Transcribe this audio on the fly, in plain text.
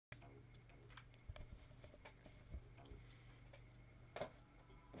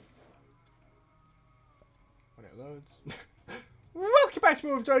loads. Welcome back to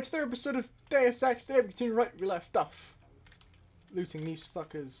Movie Joy, to the episode of Deus Ex. Today we continue right where we left off. Looting these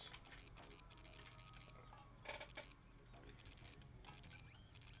fuckers.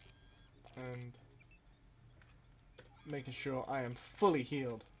 And making sure I am fully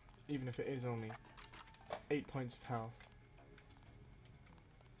healed, even if it is only 8 points of health.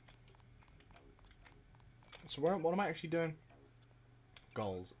 So what am I actually doing?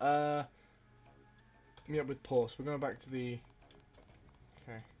 Goals. Meet up with Paul. So we're going back to the...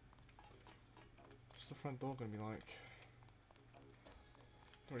 Okay. What's the front door going to be like?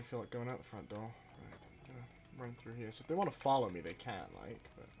 Don't really feel like going out the front door. Right, I'm going to run through here. So if they want to follow me, they can, like,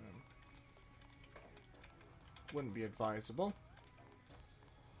 but... wouldn't be advisable.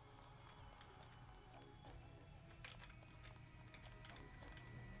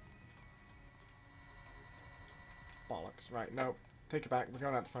 Bollocks. Right, no. Take it back. We're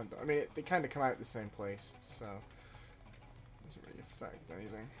going out the front door. I mean, they kind of come out the same place, so... doesn't really affect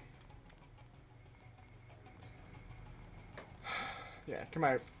anything. Yeah, come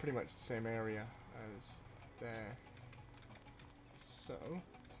out pretty much the same area as there. So...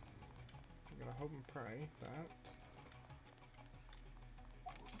 I'm gonna hope and pray that...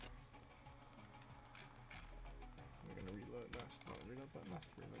 I'm gonna reload. That's not a reload button, that's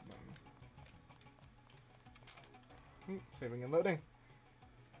the reload button. Saving and loading.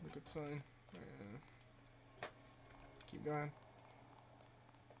 A good sign. Keep going.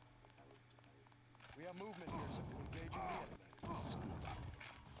 We have movement here, so engaging the enemy.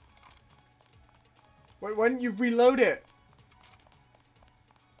 Wait, why didn't you reload it?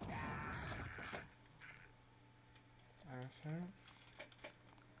 Asshole.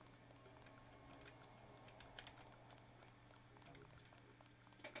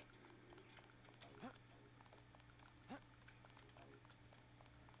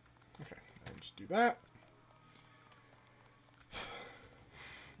 Okay, I'll just do that.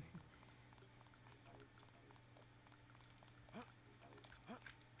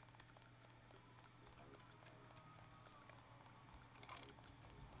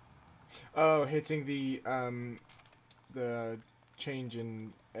 Oh, hitting the change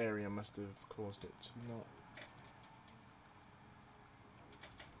in area must have caused it to not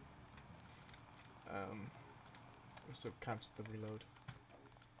must have cancelled the reload.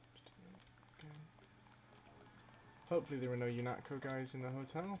 Okay. Hopefully there were no UNATCO guys in the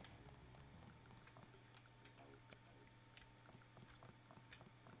hotel.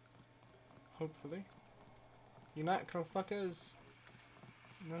 Hopefully. UNATCO fuckers!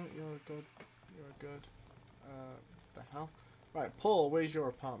 No, you're good. You're good. What the hell? Right, Paul, where's your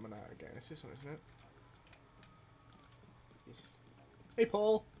apartment at again? It's this one, isn't it? Yes. Hey,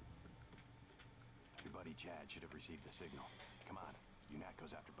 Paul! Your buddy Chad should have received the signal. Come on, UNAT goes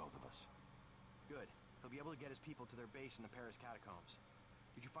after both of us. Good. He'll be able to get his people to their base in the Paris catacombs.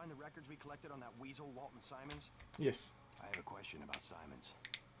 Did you find the records we collected on that weasel, Walton Simons? Yes. I have a question about Simons.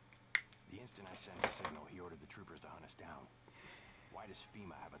 The instant I sent the signal, he ordered the troopers to hunt us down. Why does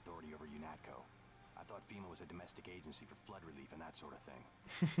FEMA have authority over UNATCO? I thought FEMA was a domestic agency for flood relief and that sort of thing.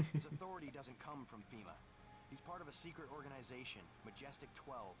 His authority doesn't come from FEMA. He's part of a secret organization, Majestic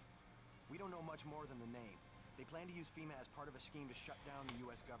 12. We don't know much more than the name. They plan to use FEMA as part of a scheme to shut down the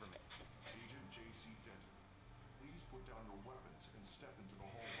U.S. government. Agent J.C. Denton, please put down your weapons and step into the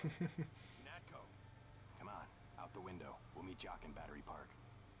hallway. UNATCO! Come on, out the window. We'll meet Jock in Battery Park.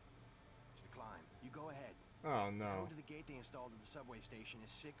 It's the climb. You go ahead. Oh no. The code to the gate they installed at the subway station is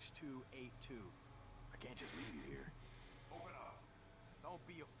 6282. I can't just leave you here. Open up. Don't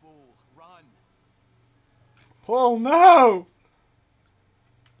be a fool. Run. Paul, no!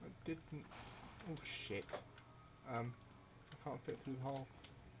 I didn't... Oh shit. I can't fit through the hole.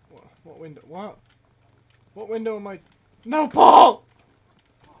 What window? What? What window am I... No, Paul!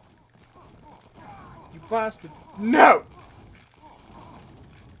 You bastard. No!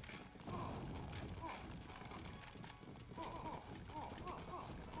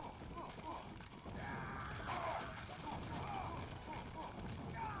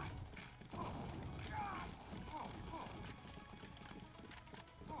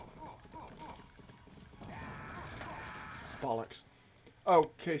 Bollocks.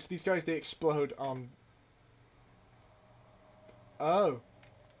 Okay, so these guys, they explode on... Oh.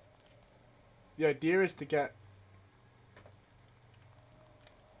 The idea is to get...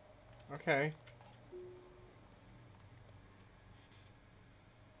 Okay.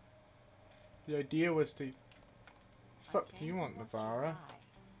 The idea was to... Fuck you want, Navarra?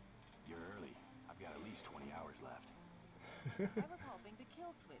 You're early. I've got at least 20 hours left. I was hoping the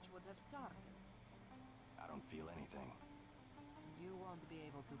kill switch would have started. I don't feel anything. You won't be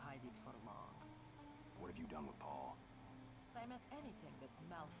able to hide it for long. What have you done with Paul? Same as anything that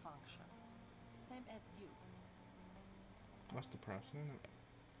malfunctions. Same as you. That's depressing, isn't it?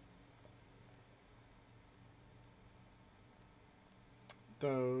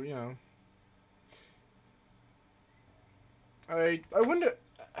 Though, you know, I wonder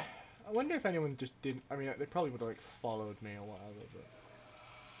if anyone just didn't. I mean, they probably would have like followed me or whatever, but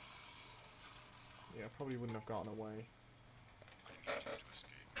yeah, probably wouldn't have gotten away. I need you to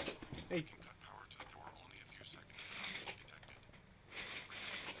escape. Hey, Cut power to the door only a few seconds without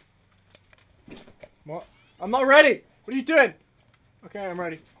being detected. what? I'm not ready. What are you doing? Okay, I'm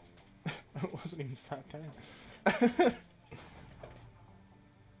ready. I wasn't even sat down.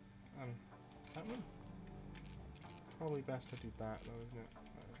 That one? Probably best to do that though, isn't it?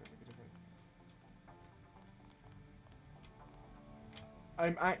 That would make a difference.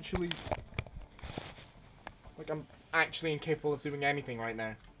 I'm actually... Like, I'm actually incapable of doing anything right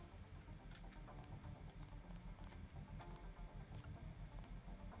now.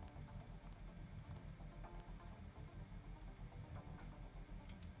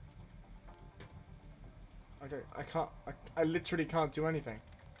 Okay, I can't... I literally can't do anything.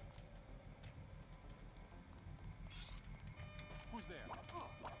 Who's there?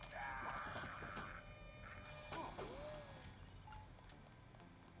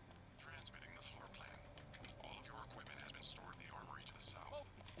 Transmitting the floor plan. All of your equipment has been stored in the armory to the south. Oh,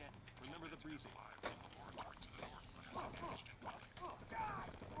 it's dead. Remember the It's briefing. alive in the laboratory to the north, but hasn't finished in building.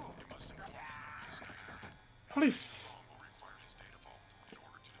 You must inform the scanner. Holy f... Bomb will require his data vault in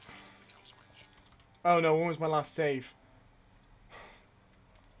order to defeat the kill switch. Oh no, when was my last save?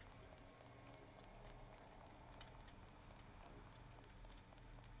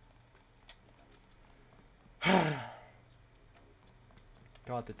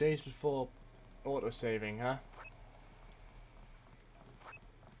 God, the days before auto-saving, huh?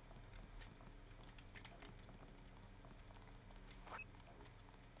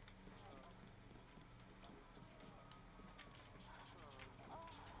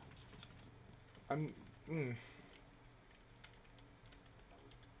 I'm...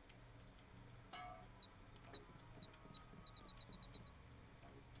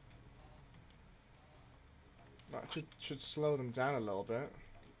 That should slow them down a little bit.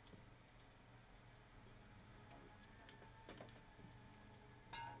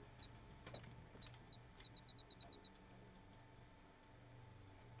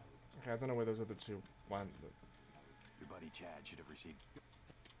 Okay, I don't know where those other two went, but... Your buddy Chad should have received...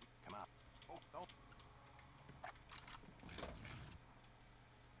 Come out. Oh, no.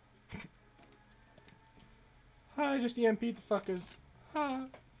 Hi, just EMP'd the fuckers. Ha!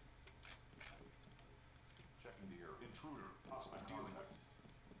 Checking the air. Intruder. Possible contact.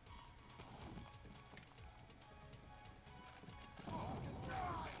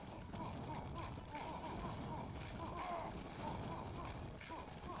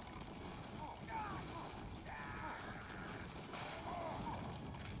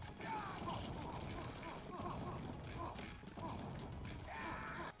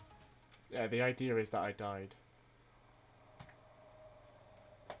 Yeah, the idea is that I died.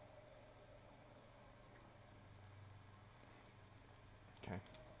 Okay,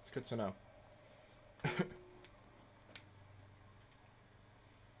 it's good to know. I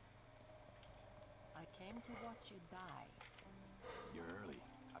came to watch you die. You're early.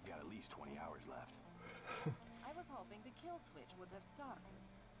 I've got at least 20 hours left. I was hoping the kill switch would have started.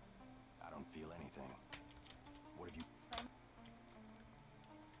 I don't feel anything. What have you... Same.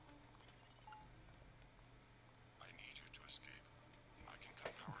 I need you to escape. I can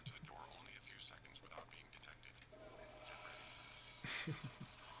cut power to the door only a few seconds without being detected. Get ready.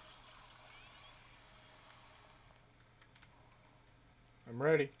 I'm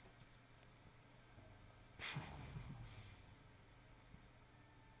ready.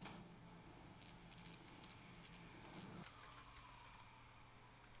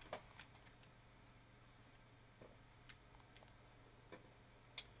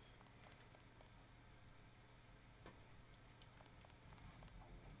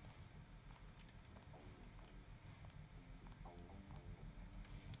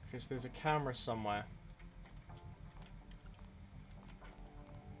 Because there's a camera somewhere.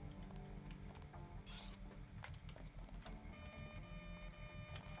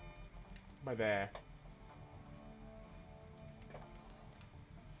 By there.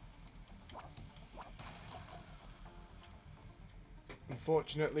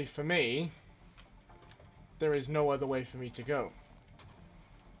 Unfortunately for me, there is no other way for me to go.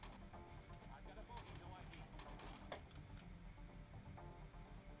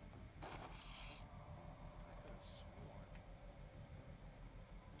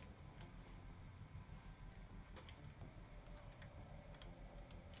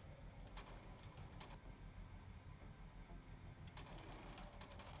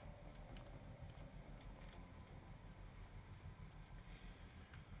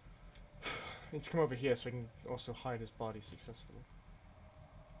 need to come over here so I can also hide his body successfully.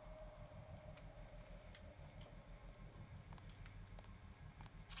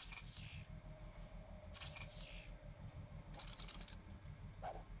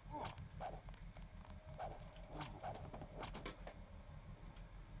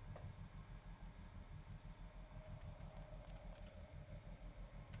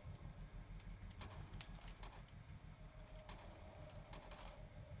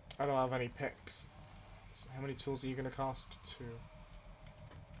 I don't have any picks. So how many tools are you going to cast? 2.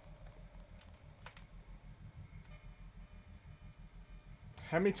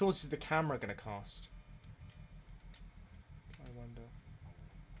 How many tools is the camera going to cast? I wonder.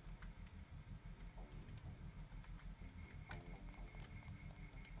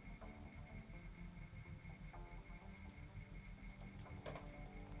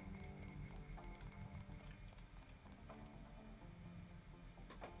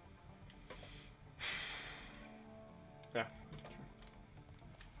 Yeah.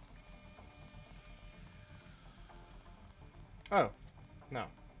 Oh. No.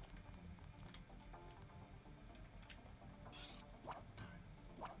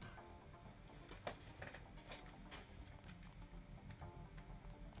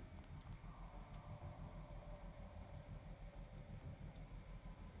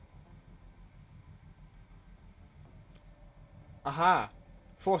 Aha!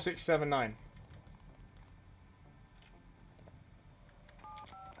 4679.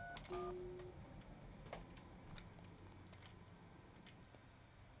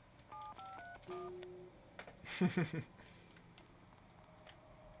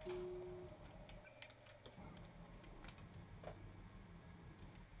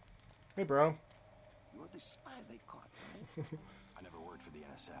 Hey, bro. You're the spy they caught, right? I never worked for the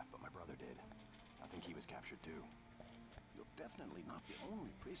NSF, but my brother did. I think he was captured too. You're definitely not the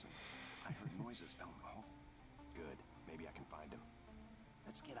only prisoner. I heard noises down the hall. Good. Maybe I can find him.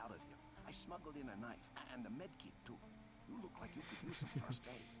 Let's get out of here. I smuggled in a knife and a med kit too. You look like you could use some first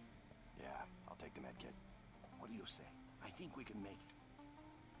aid. Yeah, I'll take the med kit. What do you say? I think we can make it.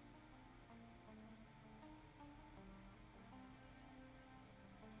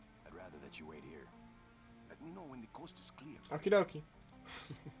 I'd rather that you wait here. Let me know when the coast is clear. Okie dokie.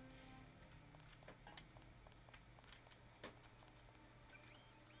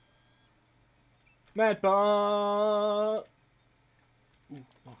 Medbot! Ooh,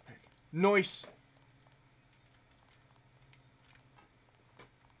 lockpick. Nice!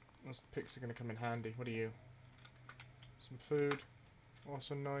 Those picks are going to come in handy. What are you? Some food.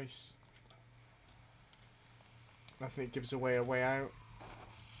 Also nice. Nothing that gives away a way out.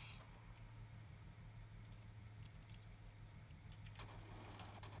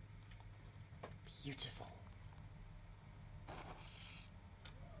 Beautiful.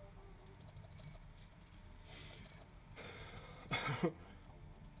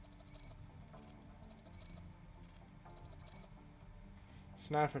 So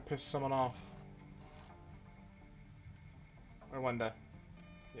now if I piss someone off, I wonder.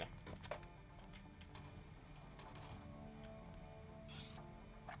 Yeah.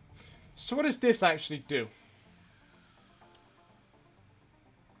 So what does this actually do?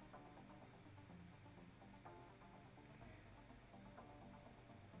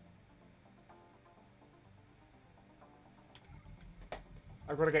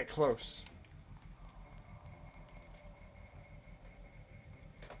 I've got to get close.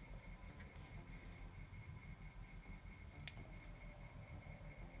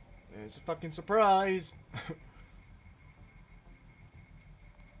 It's a fucking surprise.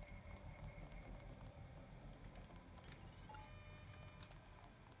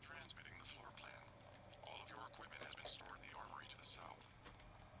 Transmitting the floor plan. All of your equipment has been stored in the armory to the south.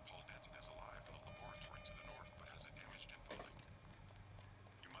 Paul Denson is alive in a laboratory to the north, but has a damaged infolink.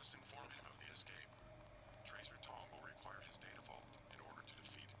 You must inform him of the escape. Tracer Tong will require his data vault in order to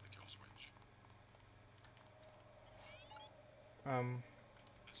defeat the kill switch.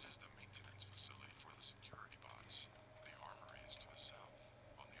 This is the maintenance facility for the security bots. The armory is to the south,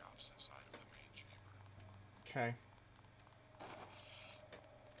 on the opposite side of the main chamber. Okay.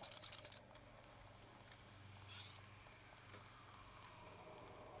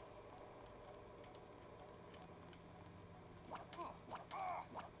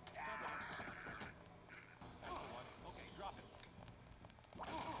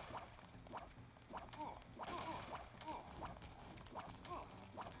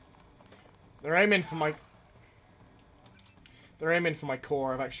 They're aiming for my... They're aiming for my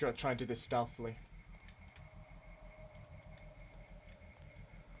core. I've actually got to try and do this stealthily.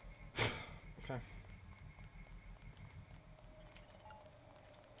 Okay.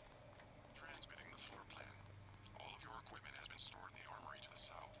 Transmitting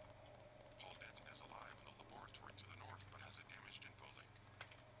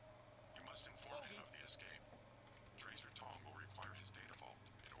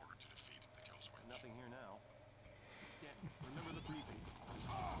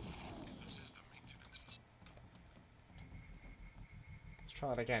Try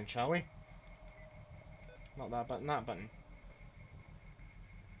that again, shall we? Not that button, that button.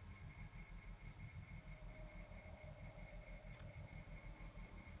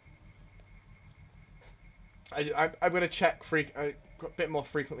 I'm gonna check a bit more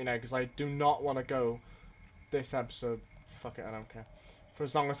frequently now because I do not want to go this episode. Fuck it, I don't care. For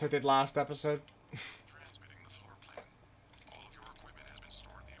as long as I did last episode. Transmitting the floor plan. All of your equipment has been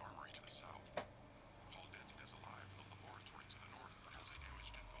stored in the armory to the south. Paul Denton is alive in the laboratory to the north, but has a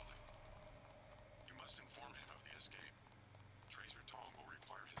damaged infolic. You must inform him of the escape. Tracer Tom will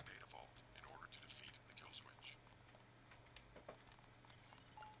require his data vault in order to defeat the kill switch.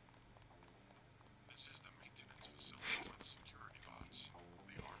 This is the maintenance facility for the security bots.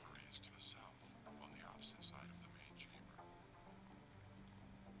 The armory is to the south, on the opposite side of the main chamber.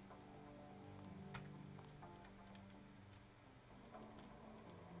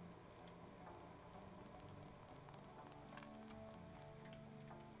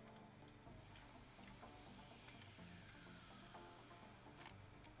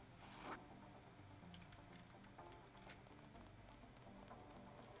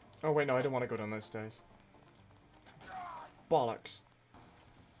 Oh wait, no, I don't want to go down those stairs. Bollocks.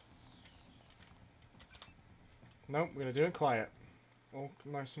 Nope, we're gonna do it quiet. All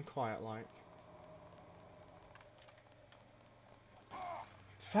nice and quiet like.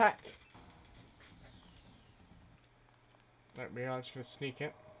 Fuck! Right, we are just gonna sneak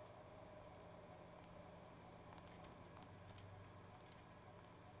it.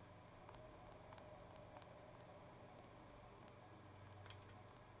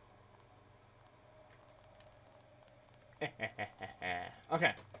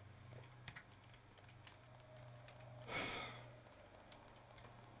 Okay.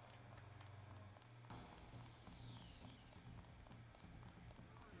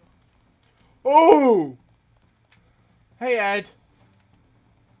 Oh! Hey, Ed.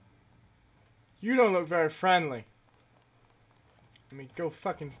 You don't look very friendly. I mean, go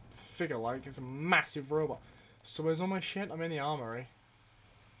fucking figure, like, it's a massive robot. So where's all my shit? I'm in the armory.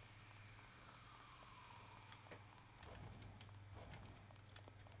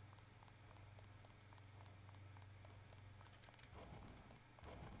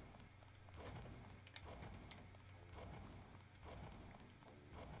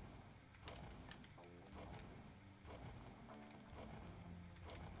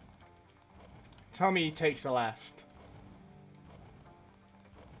 Tell me he takes a left.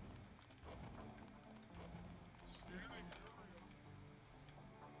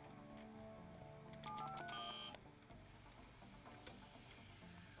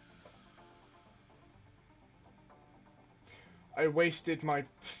 I wasted my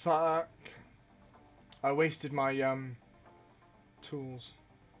fuck. I wasted my tools.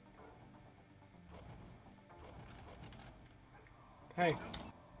 Hey.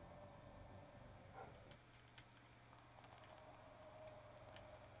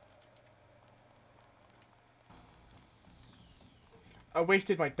 I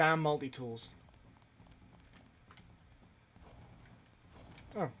wasted my damn multi-tools.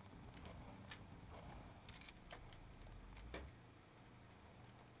 Oh.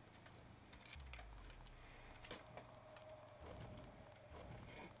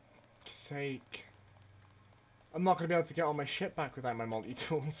 Sake. I'm not going to be able to get all my shit back without my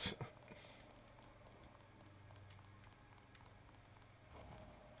multi-tools.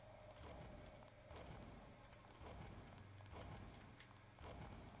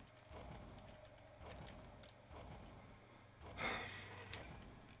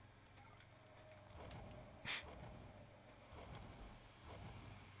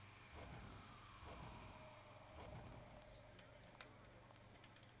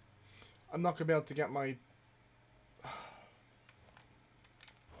 I'm not going to be able to get my...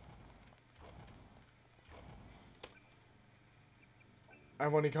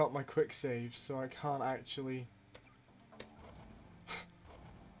 I've only got my quick save, so I can't actually...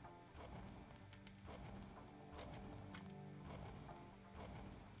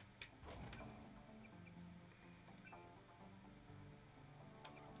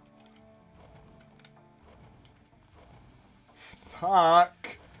 Fuck!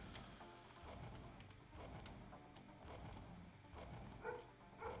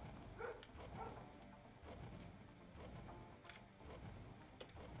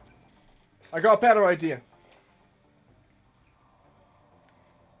 I got a better idea.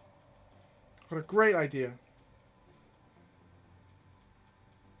 Got a great idea.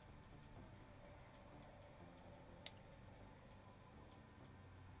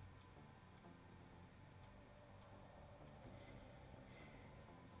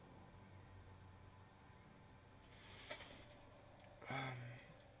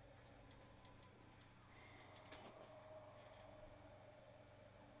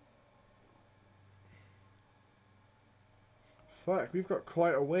 Fuck, we've got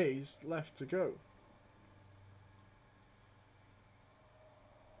quite a ways left to go.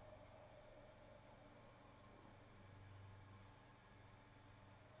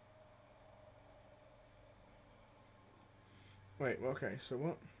 Wait, okay, so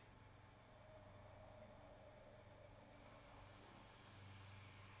what?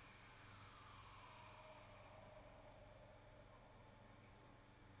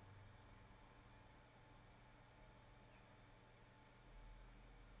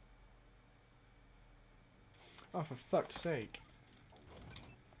 Oh, for fuck's sake.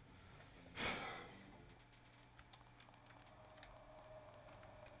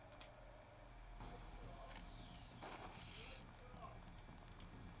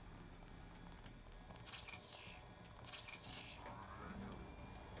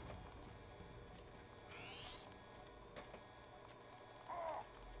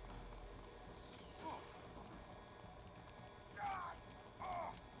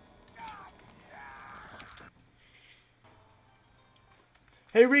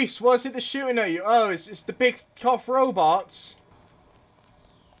 Hey Reese, what's it that's shooting at you? Oh, it's the big tough robots.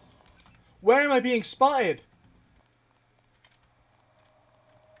 Where am I being spotted?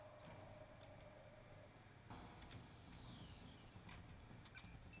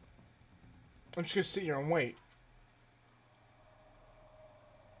 I'm just gonna sit here and wait.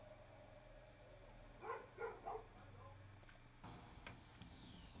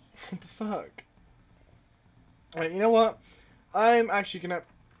 What the fuck? Alright, you know what? I'm actually gonna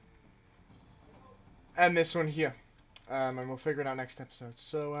end this one here. And we'll figure it out next episode.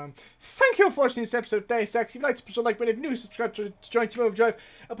 So, thank you all for watching this episode of Deus Ex. If you'd like to push a like button, if you're new, subscribe to join Team Overdrive.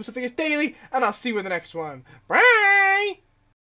 I'll post videos daily, and I'll see you in the next one. Bye!